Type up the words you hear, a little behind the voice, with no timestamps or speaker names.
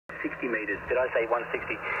meters. Did I say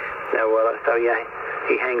 160? No, well, so yeah,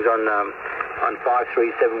 he hangs on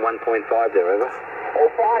 5371.5 there, over. Oh,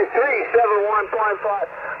 5371.5.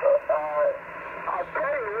 I'll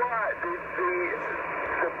tell you what,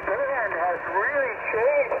 the band has really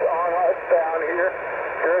changed on us down here.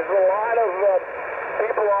 There's a lot of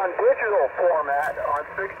people on digital format on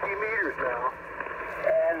 60 meters now.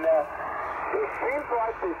 And it seems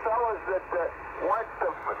like the fellas that went to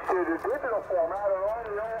the digital format are all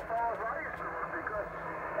the old fellas I used to run, because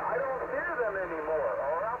I don't hear them anymore.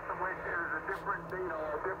 Or else there's a different,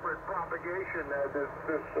 a different propagation this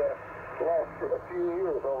last few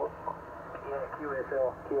years over. Yeah,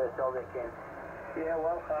 QSL they can. Yeah,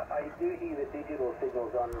 well, I do hear the digital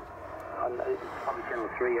signals on it's probably channel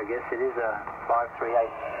 3, I guess. It is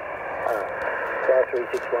 538,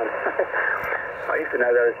 5361. I used to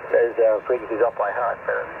know those frequencies off by heart,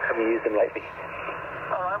 but I haven't used them lately.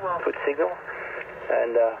 All right, well, good signal.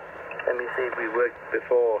 And let me see if we worked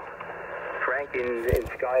before. Frank in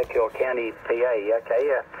Schuylkill County, PA. Okay,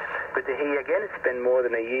 yeah. Good to hear you again. It's been more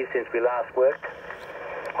than a year since we last worked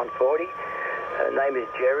on 40. Name is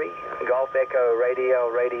Jerry, Golf Echo Radio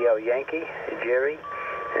Yankee, Jerry,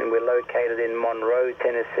 and we're located in Monroe,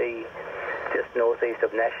 Tennessee, just northeast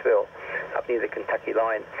of Nashville, up near the Kentucky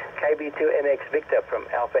line. KB2MX Victor from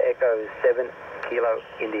Alpha Echo 7 Kilo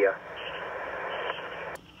India.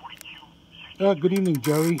 Good evening,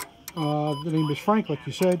 Jerry. The name is Frank, like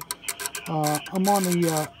you said. I'm on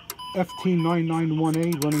the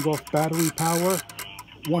FT991A running off battery power,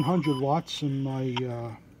 100 watts in my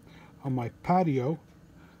on my patio,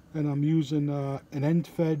 and I'm using an end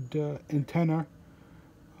fed antenna.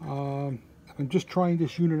 I'm just trying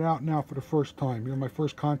this unit out now for the first time. You're my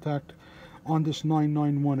first contact on this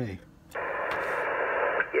 991A.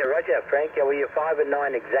 Yeah, roger, Frank. Yeah, well, you're 5 and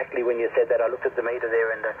 9 exactly when you said that. I looked at the meter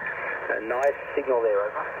there, and a nice signal there,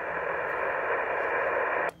 over.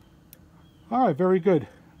 All right, very good.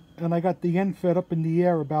 And I got the end fed up in the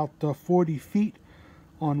air about 40 feet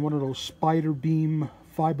on one of those Spiderbeam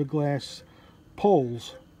Fiberglass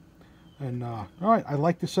poles. And all right, I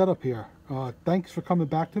like the setup here. Thanks for coming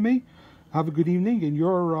back to me. Have a good evening. And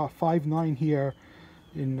you're 5'9" here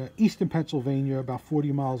in eastern Pennsylvania, about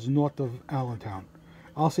 40 miles north of Allentown.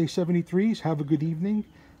 I'll say 73s. Have a good evening.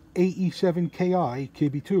 AE7KI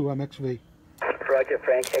KB2 MXV. Roger,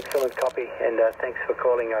 Frank. Excellent copy, and thanks for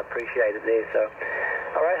calling. I appreciate it there. So,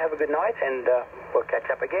 all right, have a good night, and we'll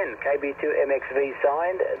catch up again. KB2MXV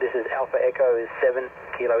signed. This is Alpha Echo 7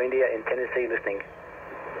 Kilo India in Tennessee listening.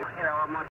 You know, I'm not